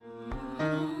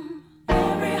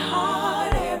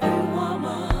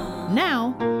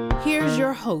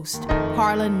host,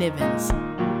 Carla Nivens.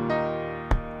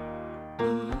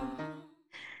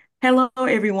 Hello,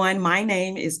 everyone. My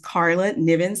name is Carla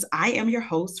Nivens. I am your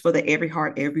host for the Every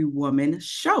Heart, Every Woman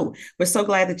show. We're so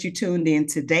glad that you tuned in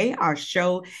today. Our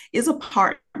show is a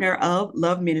partner of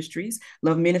Love Ministries.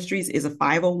 Love Ministries is a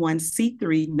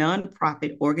 501c3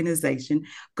 nonprofit organization.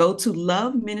 Go to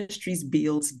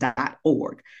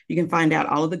loveministriesbuilds.org. You can find out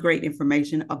all of the great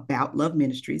information about Love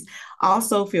Ministries.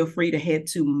 Also, feel free to head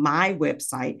to my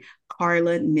website,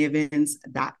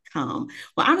 carlanivens.com.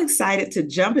 Well, I'm excited to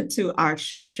jump into our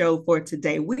show for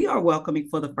today. We are welcoming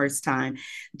for the first time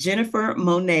Jennifer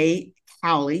Monet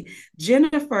Cowley.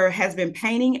 Jennifer has been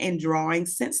painting and drawing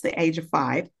since the age of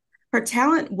 5. Her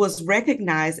talent was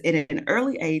recognized at an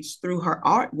early age through her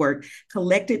artwork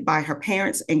collected by her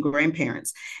parents and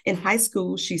grandparents. In high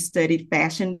school, she studied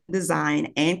fashion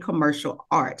design and commercial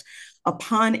art.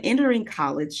 Upon entering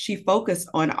college, she focused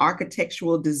on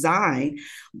architectural design,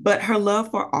 but her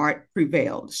love for art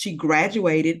prevailed. She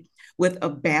graduated with a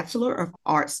Bachelor of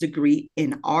Arts degree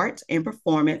in art and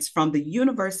performance from the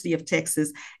University of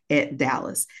Texas at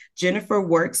Dallas. Jennifer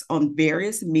works on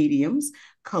various mediums,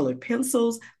 colored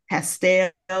pencils,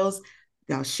 pastels,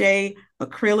 gouache,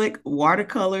 acrylic,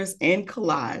 watercolors, and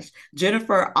collage.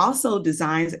 Jennifer also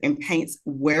designs and paints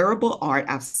wearable art.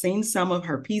 I've seen some of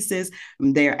her pieces.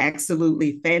 They're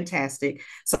absolutely fantastic.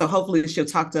 So hopefully she'll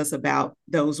talk to us about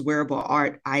those wearable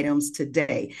art items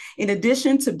today. In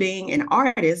addition to being an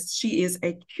artist, she is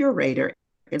a curator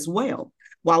as well.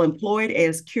 While employed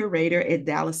as curator at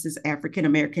Dallas's African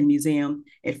American Museum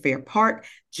at Fair Park,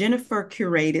 Jennifer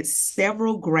curated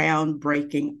several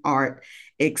groundbreaking art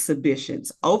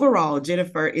exhibitions. Overall,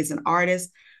 Jennifer is an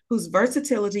artist whose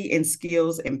versatility and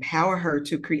skills empower her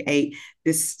to create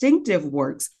distinctive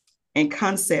works and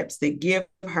concepts that give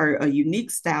her a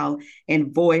unique style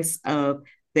and voice of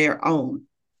their own.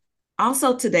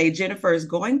 Also, today, Jennifer is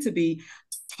going to be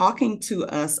talking to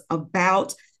us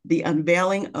about the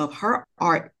unveiling of her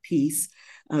art piece,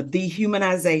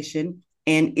 Dehumanization,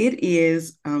 and it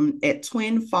is at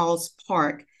Twin Falls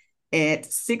Park at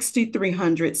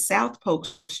 6300 South Polk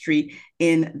Street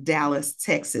in Dallas,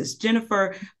 Texas.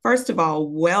 Jennifer, first of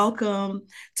all, welcome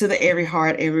to the Every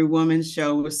Heart, Every Woman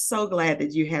show. We're so glad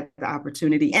that you had the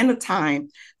opportunity and the time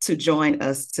to join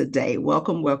us today.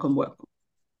 Welcome, welcome, welcome.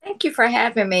 Thank you for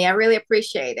having me. I really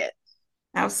appreciate it.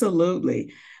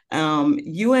 Absolutely.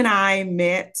 You and I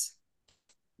met,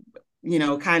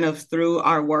 kind of through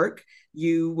our work.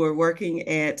 You were working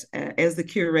at as the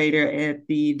curator at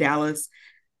the Dallas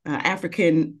the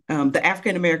African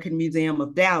American Museum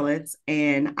of Dallas,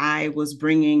 and I was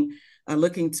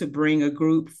looking to bring a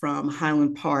group from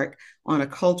Highland Park on a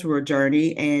cultural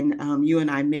journey. And you and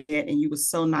I met, and you were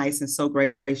so nice and so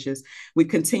gracious. We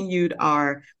continued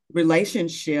our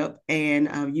relationship,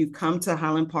 and you've come to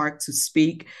Highland Park to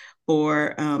speak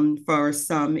for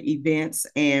some events.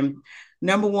 And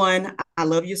number one, I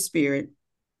love your spirit.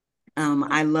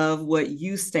 I love what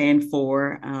you stand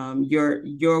for.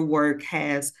 Your work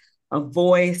has a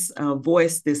voice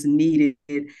that's needed,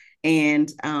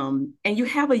 and you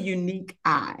have a unique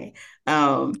eye.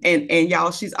 And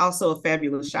y'all, she's also a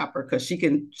fabulous shopper because she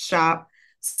can shop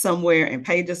somewhere and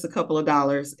pay just a couple of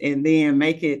dollars and then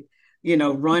make it,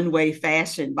 runway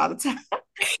fashion by the time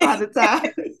by the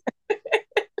time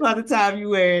by the time you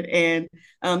wear it. And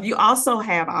I also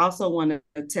want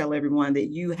to tell everyone that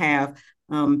you have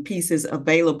pieces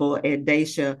available at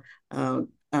Daisha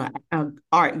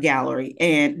Art Gallery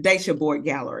and Daisha Board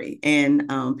Gallery, and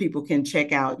people can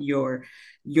check out your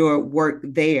work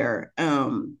there.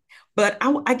 But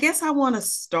I guess I want to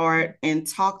start and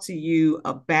talk to you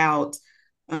about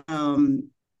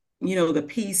the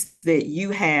piece that you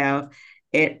have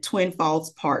at Twin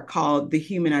Falls Park called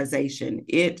Dehumanization.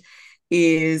 It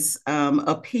is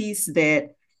a piece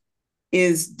that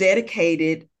is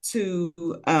dedicated to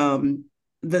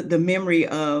the memory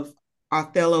of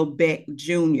Othello Beck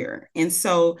Jr. And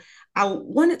so I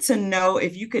wanted to know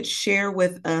if you could share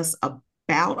with us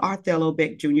about Othello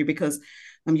Beck Jr., because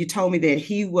you told me that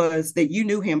you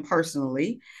knew him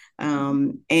personally.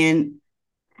 And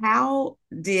how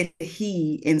did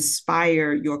he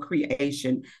inspire your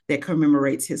creation that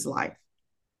commemorates his life?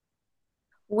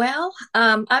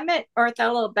 I met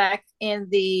Othello back in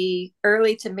the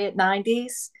early to mid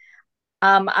 90s.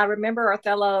 I remember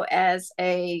Othello as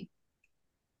a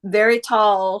very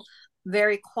tall,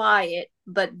 very quiet,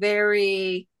 but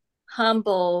very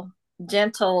humble,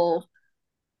 gentle,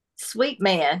 sweet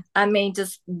man. I mean,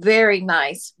 just very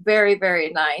nice, very,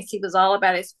 very nice. He was all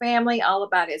about his family, all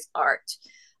about his art.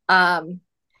 Um,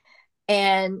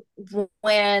 And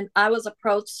when I was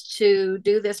approached to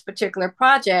do this particular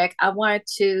project, I wanted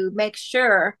to make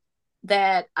sure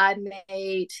that I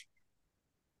made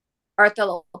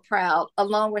Othello proud,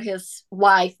 along with his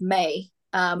wife May,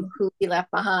 who he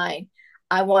left behind.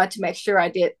 I wanted to make sure I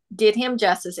did him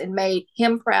justice and made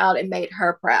him proud and made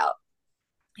her proud.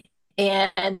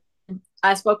 And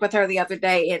I spoke with her the other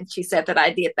day, and she said that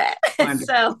I did that.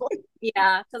 So,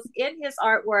 yeah, because in his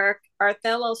artwork,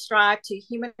 Othello strived to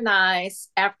humanize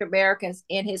African Americans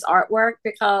in his artwork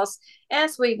because,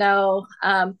 as we know,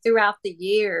 throughout the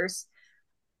years,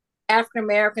 African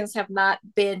Americans have not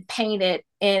been painted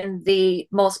in the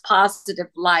most positive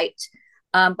light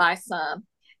by some.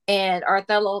 And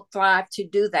Othello thrived to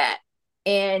do that.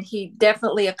 And he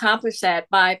definitely accomplished that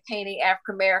by painting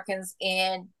African Americans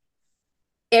in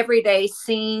everyday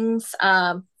scenes,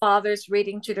 fathers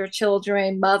reading to their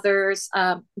children, mothers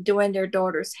doing their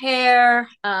daughter's hair,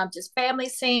 just family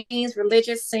scenes,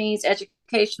 religious scenes,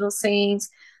 educational scenes,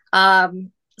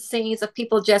 scenes of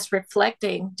people just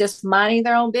reflecting, just minding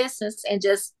their own business and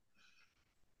just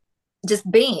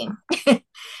being.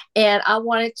 And I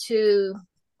wanted to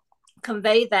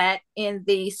convey that in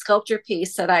the sculpture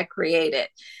piece that I created.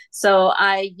 So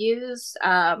I used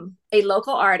a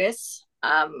local artist,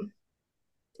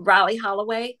 Riley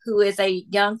Holloway, who is a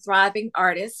young, thriving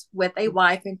artist with a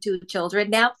wife and two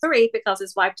children, now three because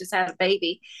his wife just had a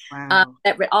baby. Wow.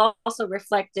 That also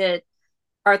reflected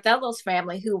Othello's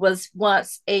family, who was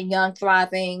once a young,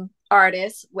 thriving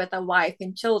artist with a wife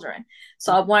and children.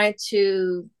 So I wanted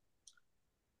to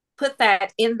put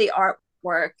that in the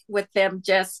artwork with them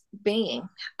just being,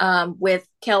 with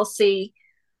Kelsey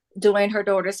doing her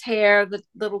daughter's hair, the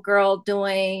little girl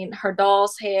doing her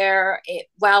doll's hair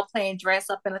while playing dress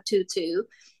up in a tutu.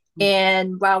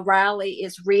 And while Riley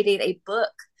is reading a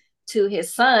book to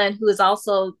his son, who is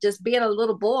also just being a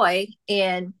little boy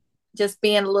and just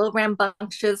being a little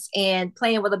rambunctious and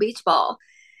playing with a beach ball,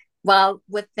 while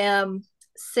with them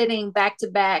sitting back to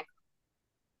back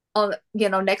on,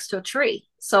 next to a tree.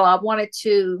 So I wanted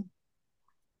to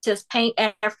just paint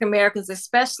African Americans,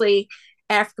 especially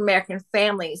African American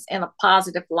families, in a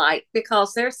positive light,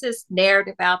 because there's this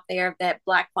narrative out there that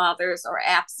Black fathers are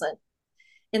absent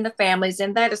in the families,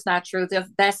 and that is not true.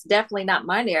 That's definitely not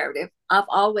my narrative.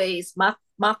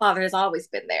 My father has always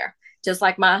been there, just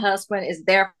like my husband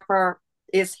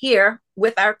is here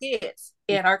with our kids,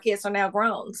 and our kids are now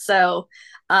grown. So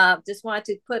just wanted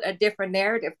to put a different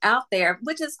narrative out there,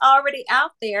 which is already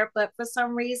out there, but for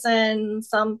some reason,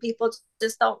 some people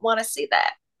just don't want to see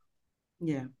that.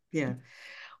 Yeah.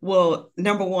 Well,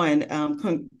 number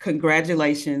one,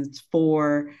 congratulations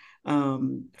for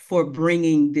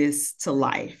bringing this to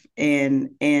life,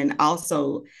 and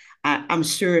also I'm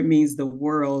sure it means the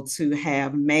world to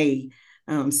have May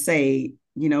say,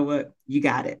 you know what, you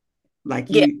got it, like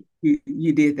Yeah,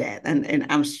 you did that, and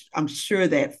I'm sure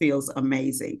that feels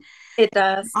amazing. it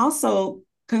does. Also,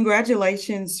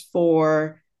 congratulations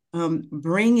for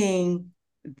bringing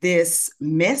this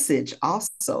message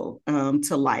also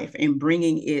to life and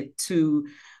bringing it to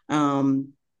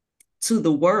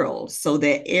the world so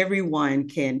that everyone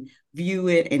can view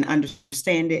it and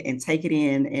understand it and take it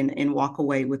in and walk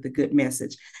away with a good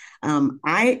message.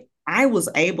 I was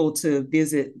able to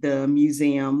visit the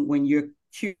museum when you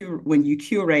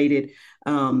curated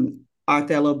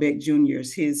Othello Beck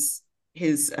Jr.'s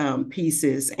his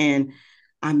pieces, and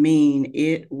I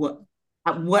mean what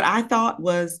I thought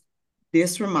was,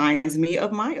 this reminds me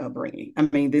of my upbringing. I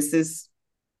mean,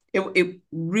 it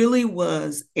really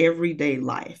was everyday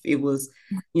life. It was,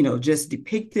 just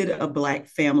depicted a Black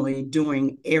family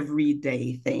doing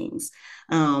everyday things.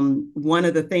 One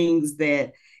of the things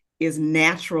that is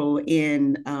natural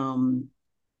in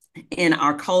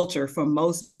our culture for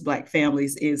most Black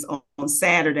families is on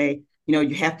Saturday,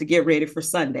 you have to get ready for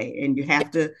Sunday, and you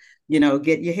have to,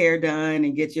 get your hair done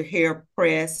and get your hair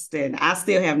pressed. And I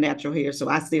still have natural hair, so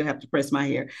I still have to press my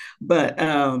hair. But,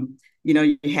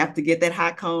 you have to get that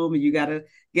hot comb, and you got to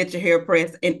get your hair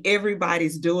pressed, and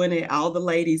everybody's doing it. All the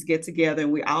ladies get together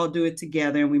and we all do it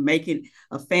together, and we make it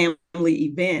a family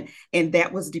event. And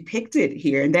that was depicted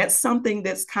here. And that's something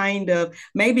that's kind of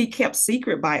maybe kept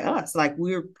secret by us. Like,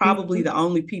 we're probably the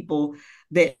only people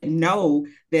that know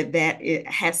that it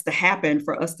has to happen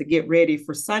for us to get ready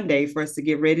for Sunday, for us to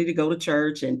get ready to go to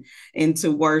church and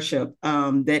to worship.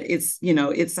 That it's,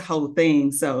 it's the whole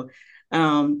thing. So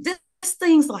just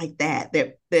things like that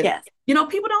Yes.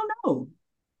 People don't know.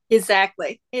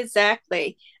 Exactly.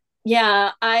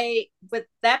 Yeah, with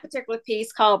that particular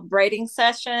piece called Braiding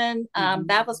Session,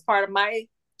 that was part of my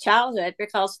childhood,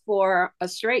 because for a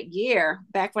straight year,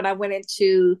 back when I went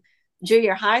into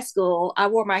junior high school, I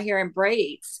wore my hair in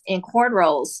braids and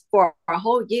cornrows for a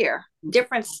whole year,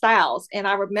 different styles. And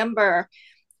I remember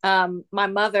my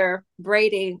mother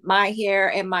braiding my hair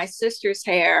and my sister's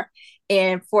hair,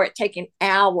 and for it taking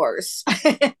hours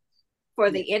for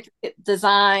the intricate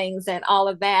designs and all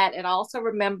of that. And I also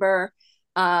remember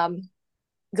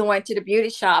going to the beauty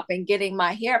shop and getting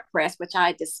my hair pressed, which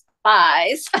I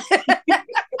despise.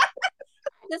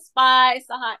 Despise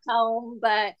the hot comb,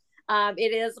 but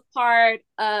it is a part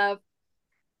of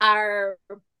our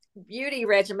beauty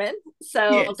regimen.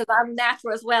 So because I'm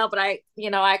natural as well, but I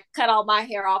cut all my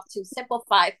hair off to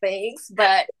simplify things.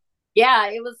 But yeah,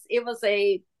 it was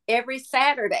a every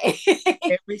Saturday.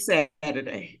 Every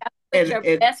Saturday. And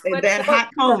that hot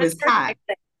comb is hot.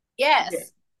 Yes. Yeah.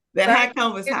 That hot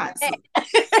comb is hot. So.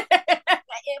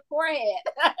 And forehead.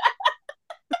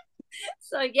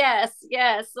 So yes.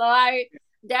 So I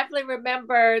definitely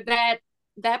remember that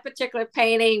particular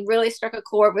painting really struck a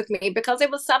chord with me because it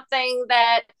was something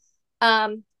that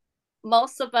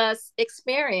most of us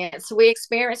experience. We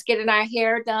experience getting our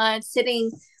hair done,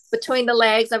 sitting between the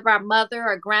legs of our mother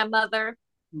or grandmother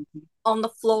on the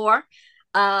floor,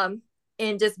 and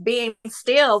just being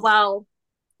still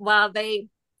while they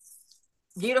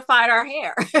beautified our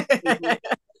hair.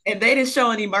 And they didn't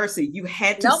show any mercy. You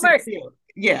had to sit still.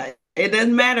 Yeah. It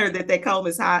doesn't matter that that comb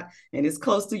is hot and it's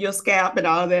close to your scalp and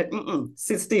all that.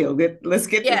 Sit still. Let's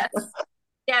get this.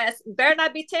 Yes. Better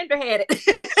not be tender-headed.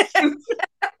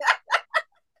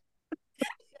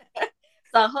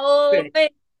 The whole thing.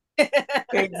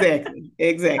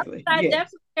 Exactly. I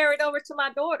definitely carried over to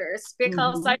my daughters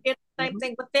because I did the same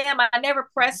thing with them. I never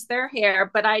pressed their hair,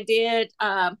 but I did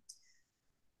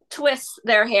twist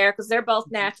their hair because they're both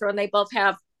natural and they both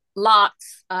have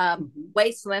locks,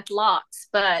 waist length locks.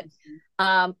 But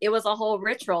it was a whole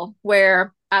ritual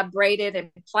where I braided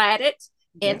and plaited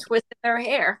and twisted their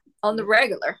hair on the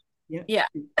regular. Yeah.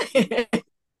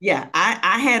 Yeah,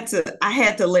 I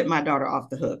had to let my daughter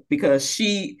off the hook because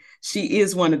she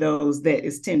is one of those that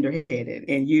is tender-headed,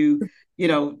 and you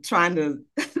know, trying to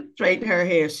straighten her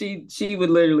hair, she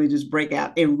would literally just break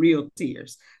out in real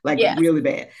tears, like really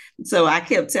bad. So I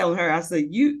kept telling her, I said,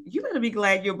 you better be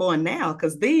glad you're born now,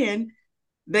 because then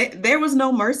there was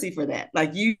no mercy for that.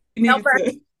 Like you needed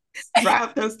to dry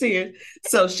up those tears.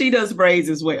 So she does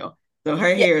braids as well. So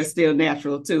her hair is still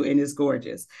natural too, and it's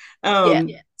gorgeous.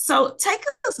 So take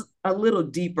us a little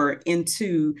deeper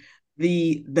into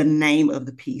the name of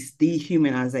the piece,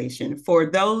 dehumanization. For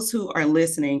those who are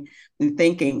listening and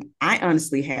thinking, I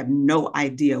honestly have no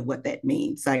idea what that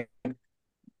means. Like,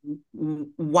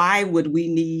 why would we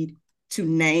need to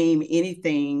name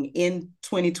anything in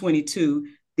 2022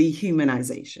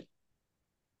 dehumanization?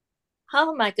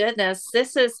 Oh my goodness,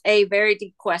 this is a very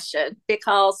deep question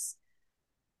because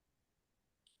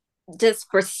just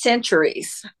for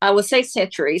centuries, I would say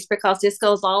centuries, because this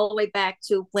goes all the way back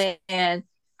to when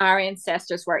our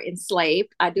ancestors were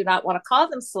enslaved. I do not want to call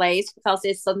them slaves because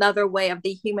it's another way of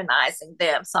dehumanizing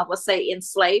them. So I would say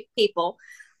enslaved people.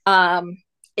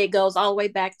 It goes all the way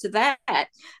back to that.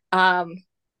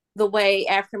 The way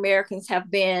African Americans have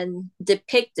been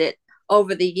depicted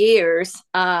over the years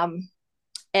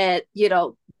at,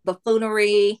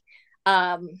 buffoonery,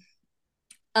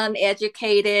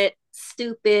 uneducated,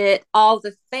 stupid, all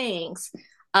the things,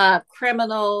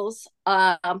 criminals,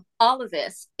 all of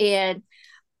this. And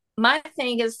my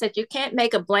thing is that you can't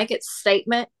make a blanket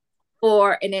statement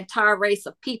for an entire race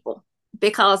of people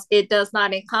because it does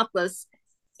not encompass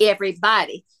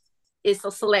everybody. It's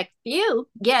a select few,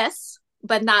 yes,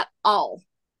 but not all,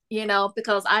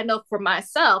 because I know for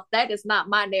myself, that is not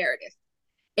my narrative.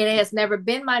 And it has never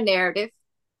been my narrative.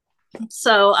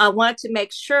 So I want to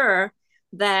make sure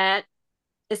that,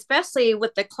 especially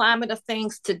with the climate of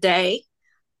things today,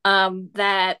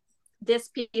 that this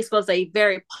piece was a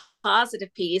very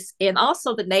positive piece. And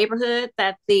also the neighborhood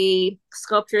that the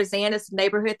sculpture is in is the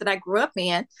neighborhood that I grew up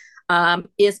in,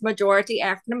 is majority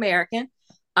African American.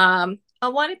 I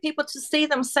wanted people to see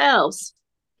themselves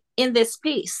in this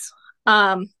piece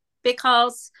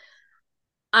because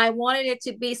I wanted it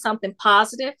to be something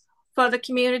positive for the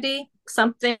community,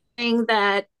 something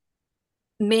that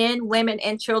men, women,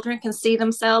 and children can see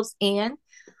themselves in,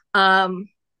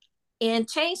 and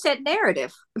change that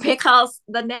narrative, because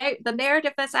the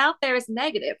narrative that's out there is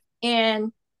negative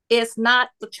and it's not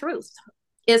the truth.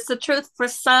 It's the truth for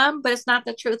some, but it's not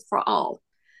the truth for all.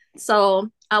 So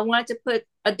I wanted to put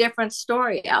a different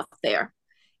story out there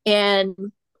and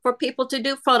for people to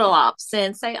do photo ops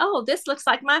and say, oh, this looks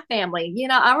like my family.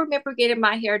 I remember getting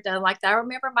my hair done like that. I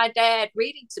remember my dad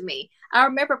reading to me. I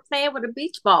remember playing with a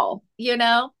beach ball.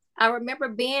 I I remember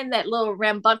being that little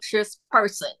rambunctious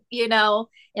person, you know,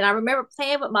 and I remember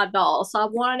playing with my dolls. So I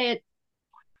wanted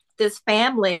this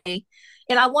family.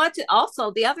 And I wanted to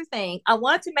also, the other thing, I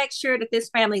wanted to make sure that this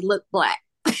family looked Black.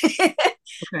 Okay.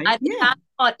 I did Yeah. not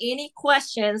want any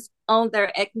questions on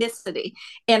their ethnicity.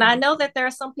 And I know that there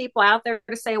are some people out there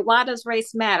to say, why does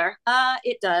race matter?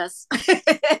 It does.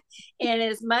 And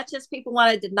as much as people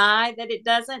want to deny that it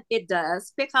doesn't, it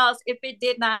does. Because if it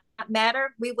did not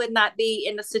matter, we would not be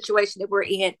in the situation that we're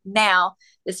in now,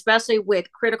 especially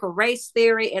with critical race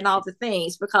theory and all the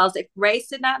things. Because if race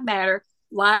did not matter,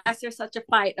 why is there such a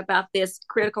fight about this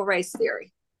critical race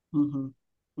theory? Mm-hmm.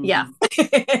 Yeah.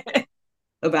 Mm-hmm.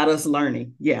 About us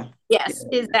learning. Yeah. Yes,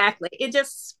 Yeah. exactly. It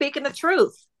just speaking the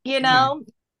truth, you Right. know.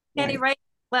 Can't erase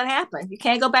what happened. You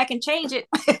can't go back and change it.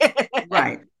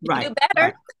 Right. You can Right. do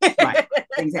better. Right.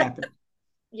 Things happen.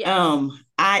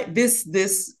 Yes.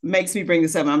 This makes me bring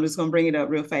this up. I'm just gonna bring it up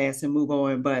real fast and move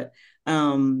on. But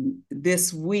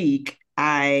this week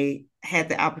I had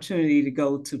the opportunity to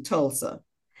go to Tulsa.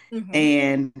 Mm-hmm.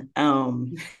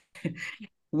 And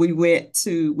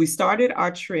we started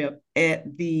our trip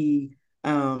at the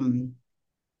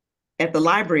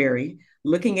library,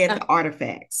 looking at the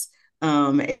artifacts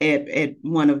at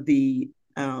one of the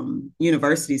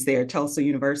universities there, Tulsa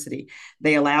University.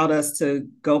 They allowed us to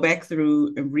go back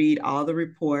through and read all the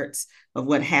reports of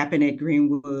what happened at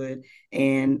Greenwood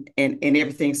and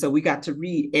everything. So we got to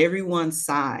read everyone's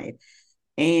side.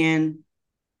 And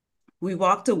we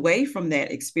walked away from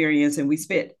that experience and we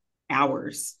spent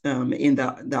hours in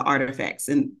the artifacts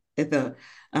and at the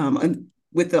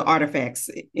with the artifacts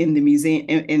in the museum,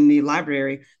 in the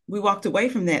library. We walked away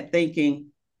from that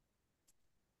thinking,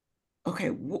 okay,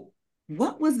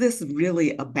 what was this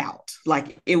really about?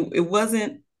 Like it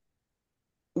wasn't,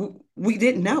 we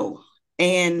didn't know.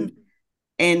 And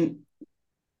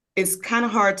it's kind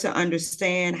of hard to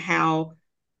understand how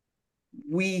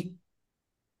we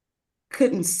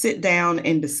couldn't sit down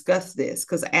and discuss this,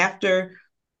 because after,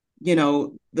 you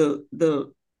know,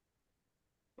 the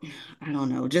I don't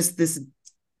know, just this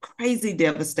crazy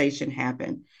devastation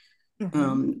happened,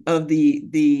 of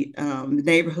the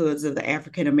neighborhoods of the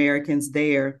African Americans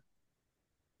there.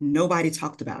 Nobody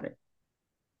talked about it.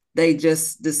 They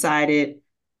just decided,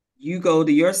 you go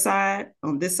to your side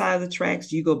on this side of the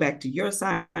tracks, you go back to your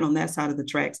side on that side of the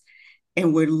tracks,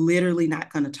 and we're literally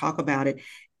not going to talk about it.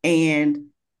 And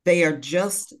they are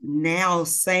just now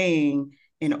saying,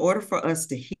 in order for us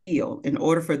to heal, in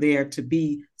order for there to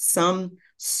be some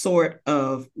sort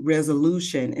of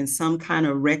resolution and some kind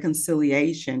of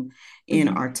reconciliation in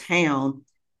our town,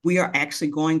 we are actually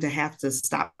going to have to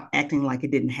stop acting like it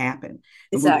didn't happen.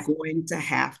 Exactly. And we're going to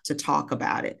have to talk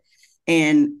about it.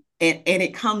 And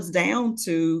it comes down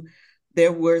to,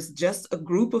 there was just a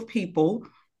group of people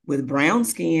with brown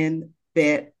skin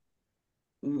that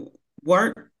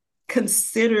weren't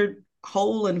considered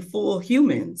whole and full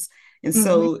humans. And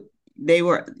so they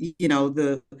were, you know,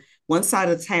 the one side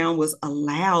of town was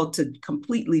allowed to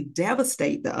completely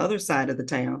devastate the other side of the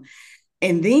town.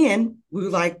 And then we were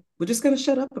like, we're just going to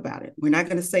shut up about it. We're not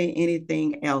going to say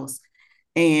anything else.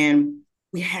 And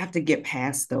we have to get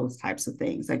past those types of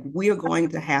things. Like, we are going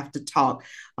to have to talk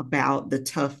about the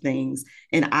tough things.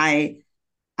 And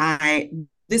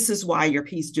this is why your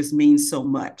piece just means so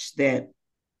much, that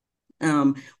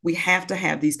we have to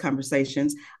have these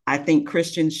conversations. I think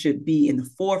Christians should be in the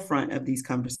forefront of these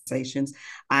conversations.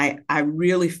 I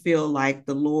really feel like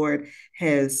the Lord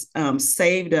has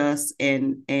saved us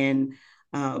and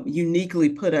uniquely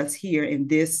put us here in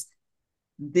this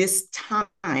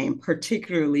time,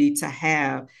 particularly to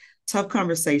have tough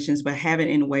conversations, but have it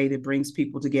in a way that brings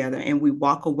people together. And we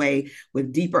walk away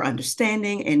with deeper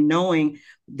understanding and knowing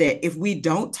that if we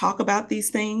don't talk about these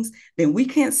things, then we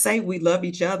can't say we love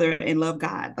each other and love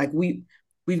God. Like, we've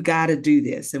got to do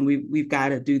this, and we've got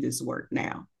to do this work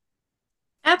now.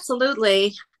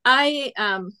 Absolutely. I'm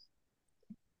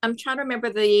trying to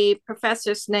remember the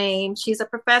professor's name. She's a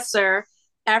professor,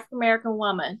 African American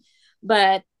woman,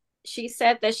 but she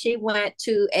said that she went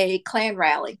to a Klan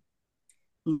rally.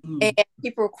 And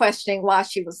people were questioning why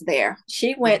she was there.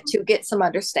 She went to get some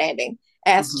understanding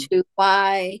as to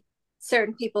why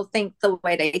certain people think the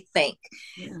way they think.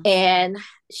 Yeah. And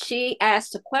she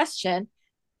asked a question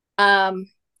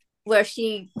where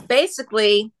she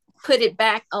basically put it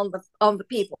back on the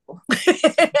people.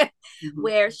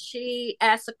 Where she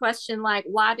asked a question like,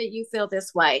 why do you feel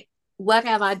this way? What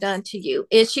have I done to you?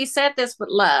 And she said this with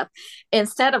love.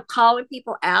 Instead of calling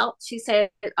people out, she said,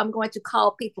 I'm going to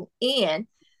call people in,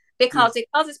 because it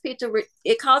causes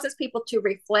people to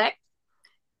reflect,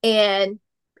 and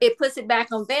it puts it back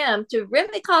on them to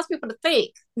really cause people to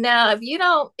think. Now, if you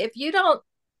don't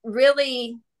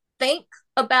really think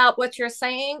about what you're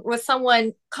saying, when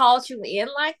someone calls you in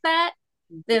like that,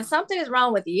 then something is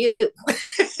wrong with you.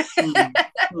 I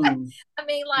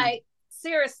mean, like,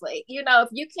 seriously, if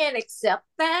you can't accept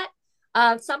that,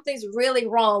 something's really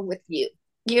wrong with you,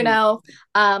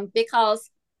 because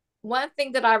one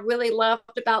thing that I really loved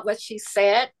about what she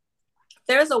said,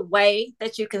 there's a way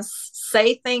that you can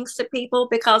say things to people,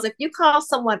 because if you call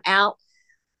someone out,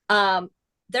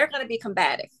 they're going to be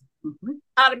combative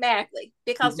automatically,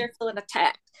 because they're feeling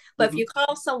attacked. But if you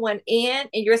call someone in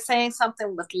and you're saying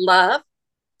something with love,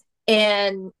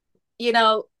 and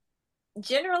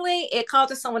generally it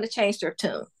causes someone to change their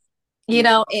tune,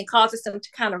 and causes them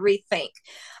to kind of rethink,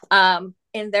 and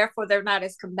therefore they're not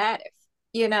as combative.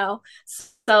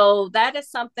 So that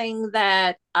is something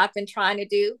that I've been trying to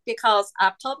do, because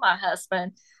I've told my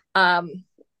husband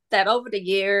that over the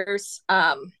years,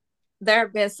 there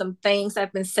have been some things that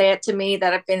have been said to me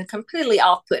that have been completely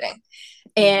off-putting.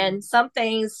 And some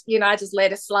things, I just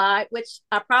let it slide, which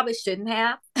I probably shouldn't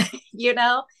have,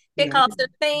 because the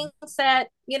things that,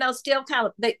 still kind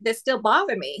of, they still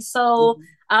bother me. So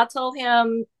I told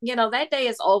him, that day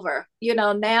is over.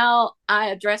 Now I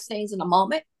address things in a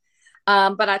moment.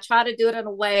 But I try to do it in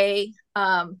a way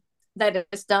that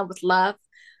is done with love,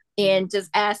 and just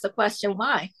ask the question,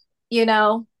 why?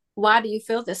 Why do you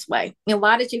feel this way? And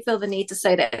why did you feel the need to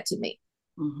say that to me?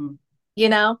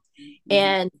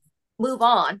 And move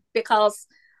on, because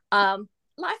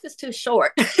life is too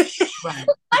short. Life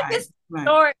is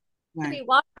short to be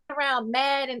walking around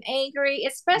mad and angry,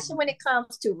 especially when it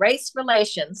comes to race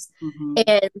relations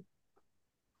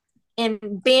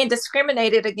and being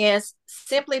discriminated against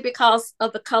simply because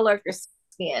of the color of your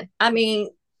skin. I mean,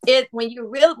 when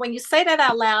you say that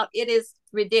out loud, it is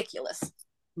ridiculous.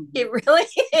 It really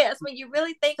is. When you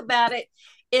really think about it,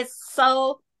 it's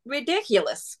so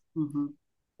ridiculous.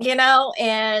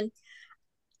 And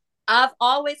I've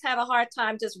always had a hard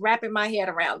time just wrapping my head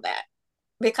around that,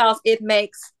 because it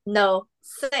makes no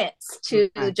sense to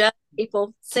judge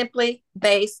people simply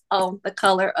based on the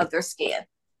color of their skin.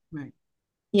 Right.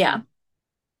 Yeah.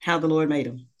 How the Lord made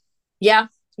them. Yeah.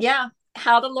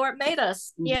 How the Lord made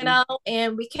us,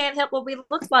 and we can't help what we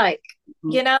look like,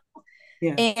 and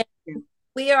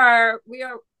we are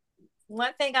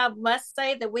one thing I must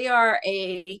say, that we are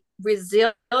a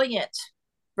resilient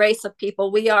race of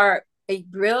people. We are a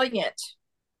brilliant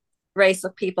race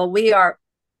of people. We are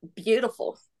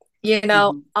beautiful,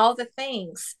 all the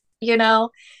things,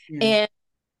 and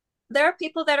there are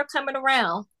people that are coming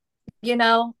around,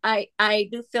 I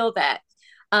do feel that.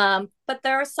 But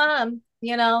there are some,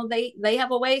 they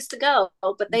have a ways to go,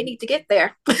 but they need to get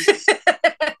there.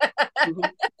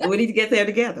 We need to get there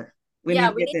together. We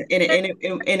need to get there.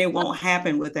 And it won't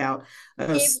happen without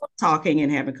us talking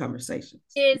and having conversations.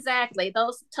 Exactly.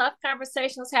 Those tough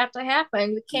conversations have to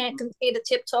happen. We can't continue to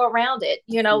tiptoe around it.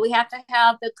 We have to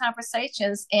have the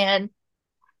conversations, and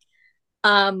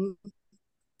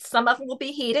some of it will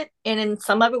be heated, and then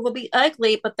some of it will be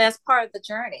ugly, but that's part of the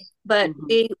journey. But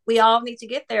we all need to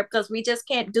get there, because we just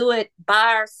can't do it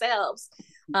by ourselves.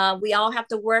 We all have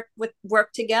to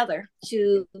work together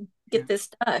to get this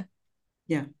done.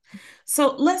 Yeah.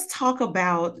 So let's talk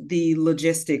about the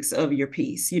logistics of your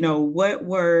piece.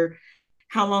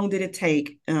 How long did it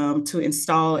take to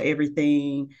install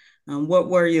everything? What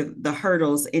were the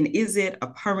hurdles? And is it a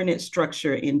permanent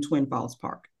structure in Twin Falls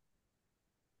Park?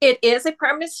 It is a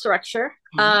permanent structure.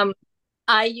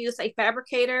 I use a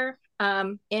fabricator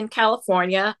in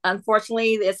California.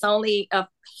 Unfortunately, it's only a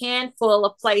handful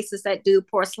of places that do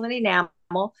porcelain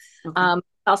enamel,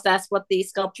 because that's what the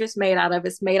sculpture is made out of.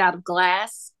 It's made out of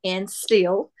glass and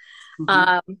steel.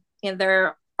 And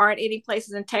there aren't any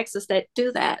places in Texas that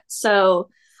do that. So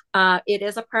it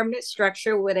is a permanent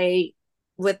structure with a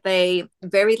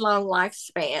very long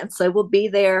lifespan. So it will be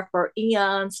there for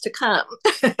eons to come.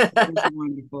 That's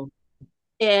wonderful.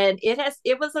 And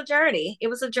it was a journey. It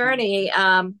was a journey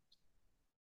of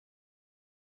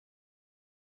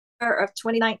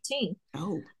 2019.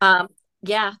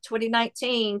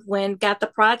 2019, when got the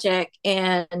project,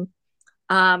 and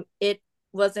it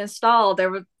was installed.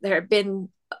 There had been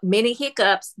many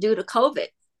hiccups due to COVID,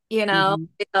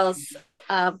 because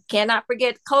cannot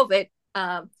forget COVID.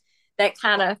 That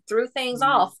kind of threw things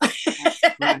off.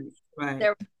 Right.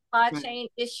 There were supply chain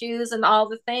issues and all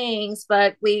the things,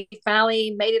 but we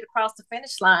finally made it across the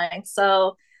finish line.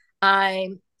 So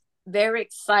I'm very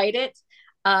excited.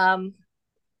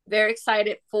 Very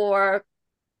excited for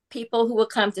people who will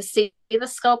come to see the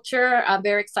sculpture. I'm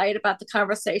very excited about the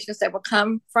conversations that will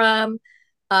come from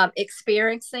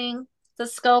experiencing the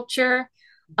sculpture,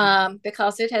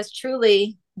 because it has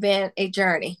truly been a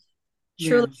journey.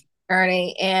 Truly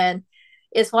Ernie. And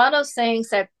it's one of those things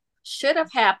that should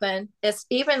have happened. It's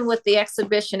even with the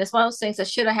exhibition, it's one of those things that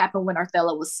should have happened when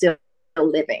Othello was still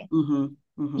living.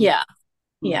 Mm-hmm, mm-hmm, Yeah.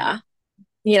 mm-hmm.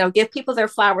 Yeah. Give people their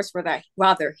flowers for that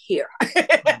while they're here.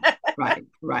 Right,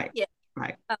 right, Yeah.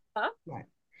 right, right.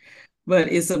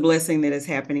 But it's a blessing that is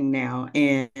happening now,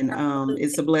 and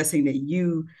it's a blessing that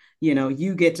you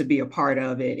get to be a part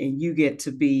of it, and you get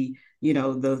to be,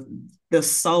 the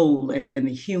soul and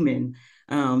the human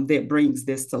that brings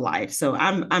this to life. So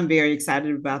I'm very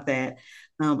excited about that.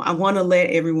 I want to let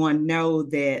everyone know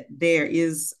that there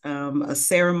is a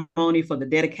ceremony for the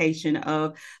dedication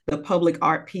of the public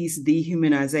art piece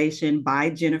 "Dehumanization" by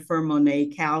Jennifer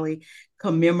Monet Cowley,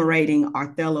 commemorating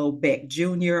Othello Beck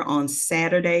Jr. on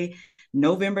Saturday,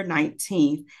 November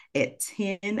 19th at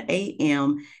 10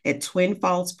 a.m. at Twin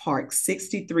Falls Park,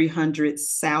 6300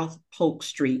 South Polk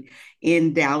Street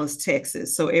in Dallas,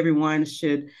 Texas. So everyone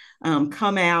should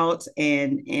come out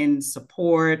and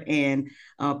support and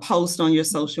post on your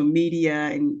social media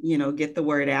and, get the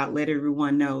word out. Let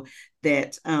everyone know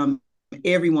that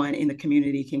everyone in the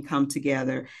community can come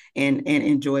together and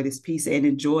enjoy this piece and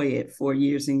enjoy it for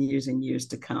years and years and years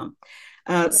to come.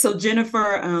 So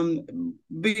Jennifer,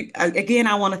 again,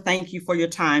 I want to thank you for your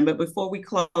time. But before we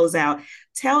close out,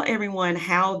 tell everyone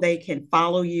how they can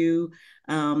follow you,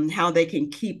 how they can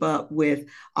keep up with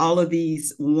all of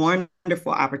these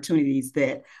wonderful opportunities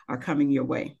that are coming your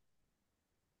way.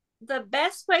 The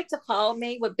best way to follow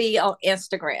me would be on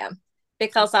Instagram,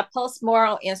 because I post more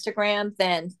on Instagram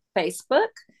than Facebook.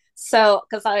 So,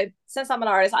 since I'm an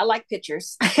artist, I like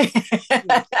pictures.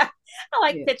 I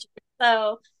like pictures.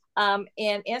 So,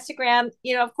 in Instagram,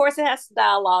 of course it has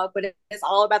dialogue, but it's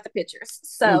all about the pictures.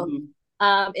 So,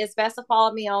 it's best to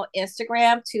follow me on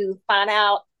Instagram to find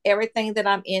out everything that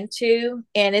I'm into.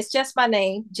 And it's just my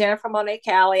name, Jennifer Monet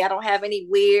Cowley. I don't have any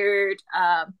weird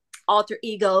alter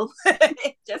ego.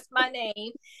 It's just my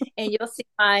name. And you'll see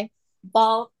my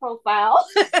bald profile.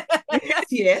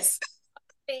 Yes.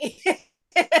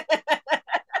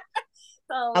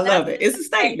 So I love it. It's a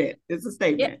statement. It's a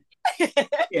statement.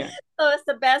 Yeah. So it's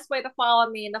the best way to follow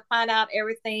me and to find out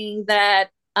everything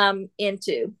that I'm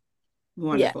into.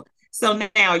 Wonderful. Yeah. So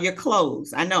now your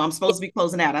clothes. I know I'm supposed to be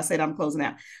closing out. I said I'm closing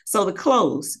out. So the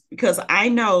clothes, because I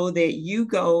know that you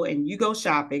go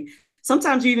shopping.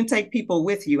 Sometimes you even take people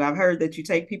with you. I've heard that you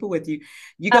take people with you.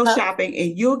 You go shopping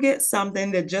and you'll get something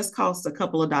that just costs a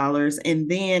couple of dollars, and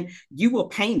then you will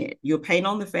paint it. You'll paint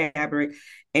on the fabric.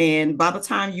 And by the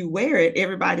time you wear it,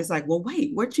 everybody's like, well,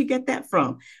 wait, where'd you get that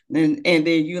from? And then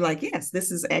you're like, yes,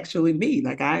 this is actually me.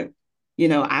 Like I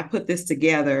put this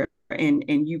together,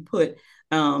 and you put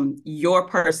your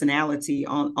personality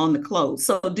on the clothes.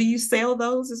 So do you sell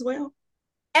those as well?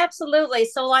 Absolutely.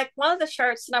 So like one of the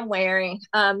shirts that I'm wearing,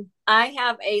 I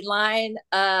have a line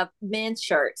of men's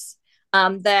shirts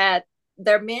that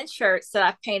they're men's shirts that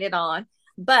I've painted on,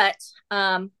 but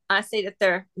I say that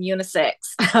they're unisex.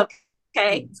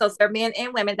 Okay. So they're men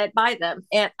and women that buy them.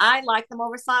 And I like them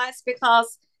oversized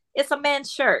because it's a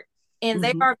men's shirt. And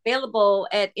they are available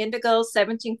at Indigo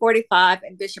 1745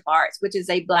 and Bishop Arts, which is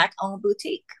a Black-owned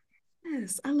boutique.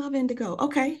 Yes, I love Indigo.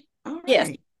 Okay. All right.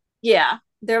 Yes. Yeah.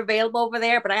 They're available over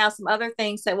there, but I have some other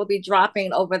things that will be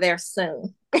dropping over there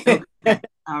soon. Okay.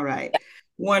 All right.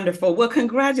 Wonderful. Well,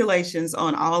 congratulations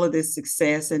on all of this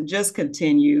success, and just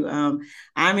continue.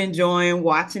 I'm enjoying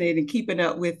watching it and keeping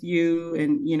up with you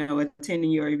and, attending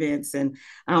your events. And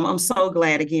I'm so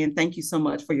glad. Again, thank you so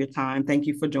much for your time. Thank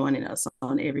you for joining us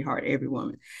on Every Heart, Every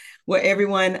Woman. Well,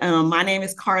 everyone, my name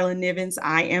is Carla Nivens.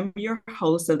 I am your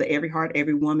host of the Every Heart,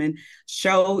 Every Woman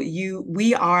show.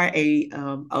 We are a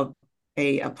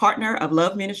partner of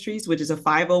Love Ministries, which is a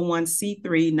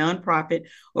 501c3 nonprofit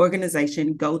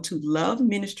organization. Go to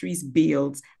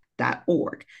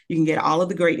loveministriesbuilds.org. You can get all of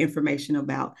the great information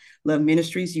about Love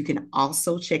Ministries. You can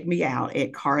also check me out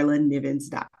at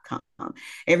carlanivens.com.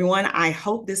 Everyone, I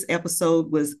hope this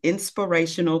episode was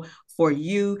inspirational for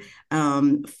you.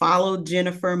 Follow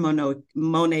Jennifer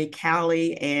Monet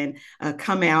Cowley and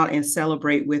come out and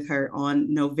celebrate with her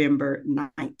on November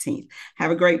 19th. Have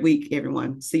a great week,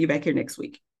 everyone. See you back here next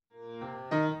week.